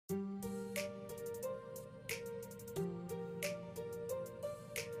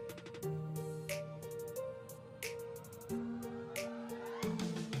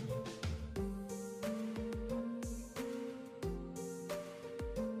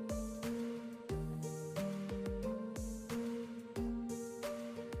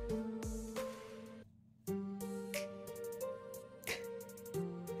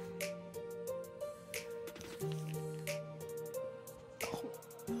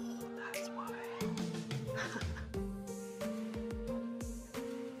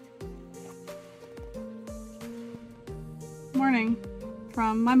morning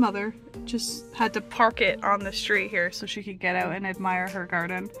from my mother. Just had to park it on the street here so she could get out and admire her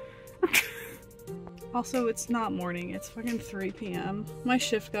garden. Also, it's not morning, it's fucking 3 p.m. My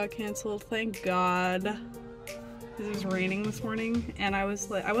shift got canceled, thank God. Because it was raining this morning and I was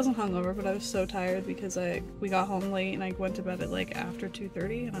like, I wasn't hungover, but I was so tired because we got home late and I went to bed at like after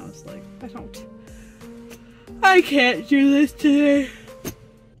 2:30 and I was like, I can't do this today.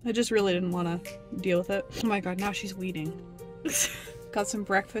 I just really didn't want to deal with it. Oh my God, now she's weeding. Got some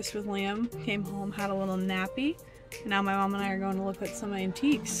breakfast with Liam, came home, had a little nappy, and now my mom and I are going to look at some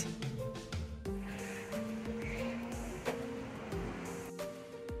antiques.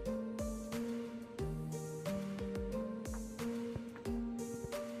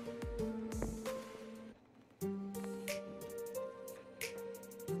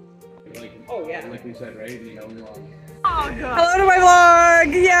 Oh yeah. Like we said, right? You know, oh God. Hello to my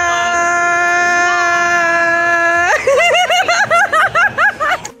vlog! Yeah!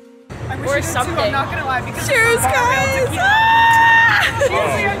 Or something. I'm not gonna lie because cheers, guys!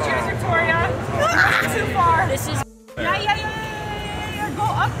 Cheers, Victoria. Too far. This is. Yeah. Go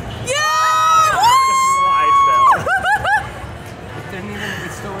up. Yeah! just slides down. It didn't even.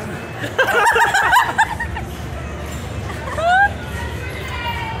 It's still in there.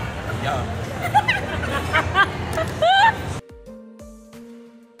 Yeah.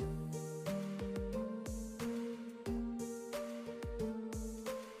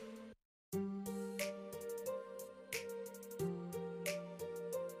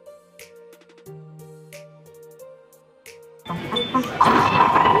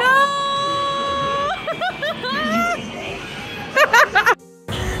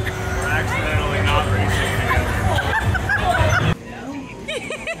 We're accidentally not racing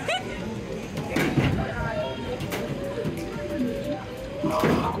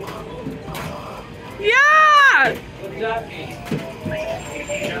Yeah! What's that mean?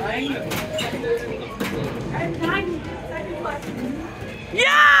 9?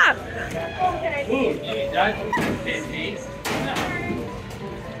 Yeah!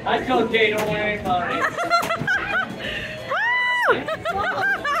 That's okay, don't worry about it.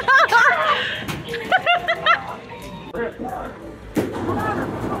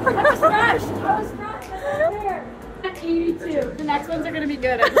 At 82. The next ones are gonna be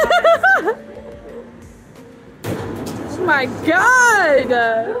good. Oh my God!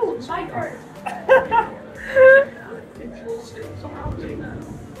 Ooh, my turn.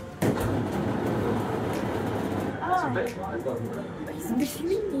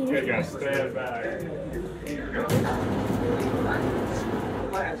 You gotta stand back.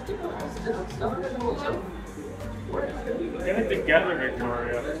 Get it together,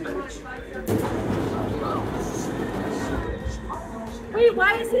 Victoria. Wait,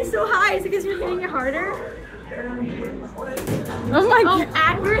 why is it so high? Is it because you're hitting it harder? Oh my God!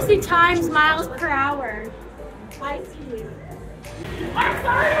 Accuracy times miles per hour. I see. I'm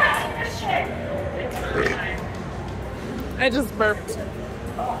sorry about this shit. I just burped.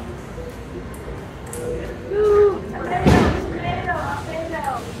 Ooh,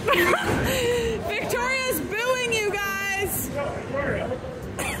 Victoria's booing you guys!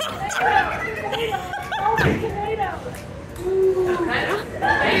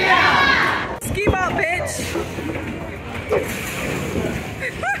 Ski ball, bitch!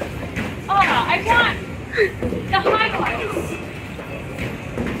 Oh, I want the highlights.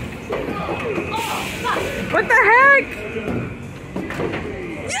 What the heck?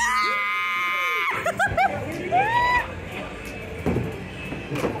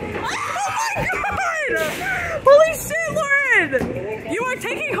 Holy shit, Lauren! You are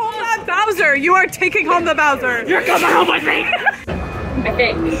taking home that Bowser! You are taking home the Bowser! You're coming home with me! I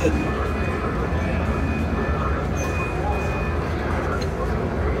think.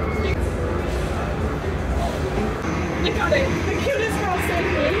 I got it! The cutest girl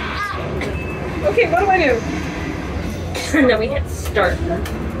saved me! Okay, what do I do? And then we hit start.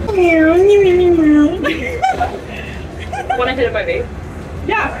 Wanna hit it by me?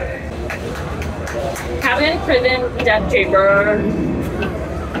 Yeah! Cabin, prison, death chamber.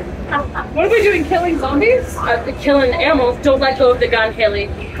 What are we doing? Killing zombies? Killing animals. Don't let go of the gun, Haley.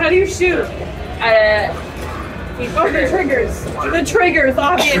 How do you shoot? Oh, the triggers. The triggers,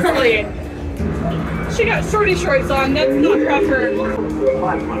 obviously. She got shorty shorts on. That's not proper.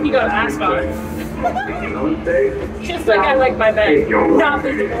 You got a mask on. Just like I like my bed. Not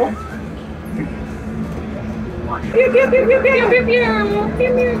visible. Pew, pew, pew, pew, pew, pew, pew,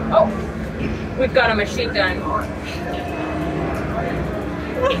 pew, pew. Oh, we've got a machine gun.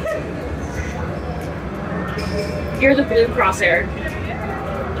 You're the blue crosshair.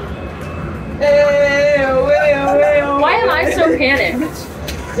 Why am I so panicked?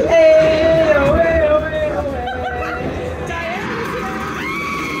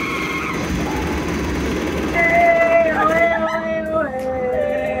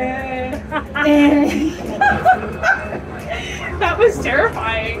 That was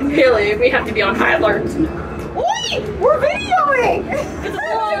terrifying. Really, we have to be on high alert. Wait, we're videoing. It's a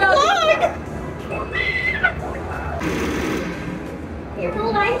vlog. You're the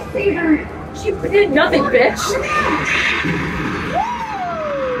lifesaver. She did nothing, bitch.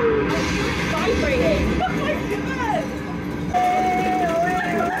 Vibrating. Oh my god.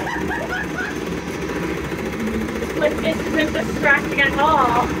 Like, it isn't distracting at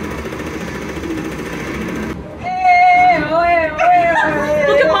all.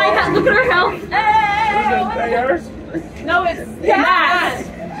 Look at my health. Look at her health. Yours? No, it's Matt.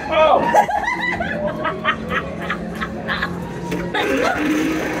 Oh!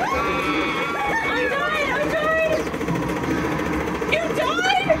 I died. You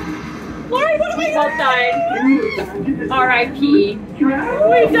died? Lori, what am I both died. R.I.P. We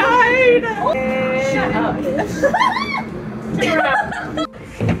died. Shut up. Turn around.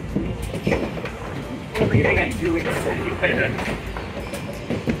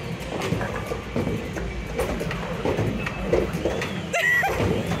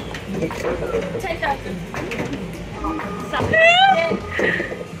 Take that. Stop it.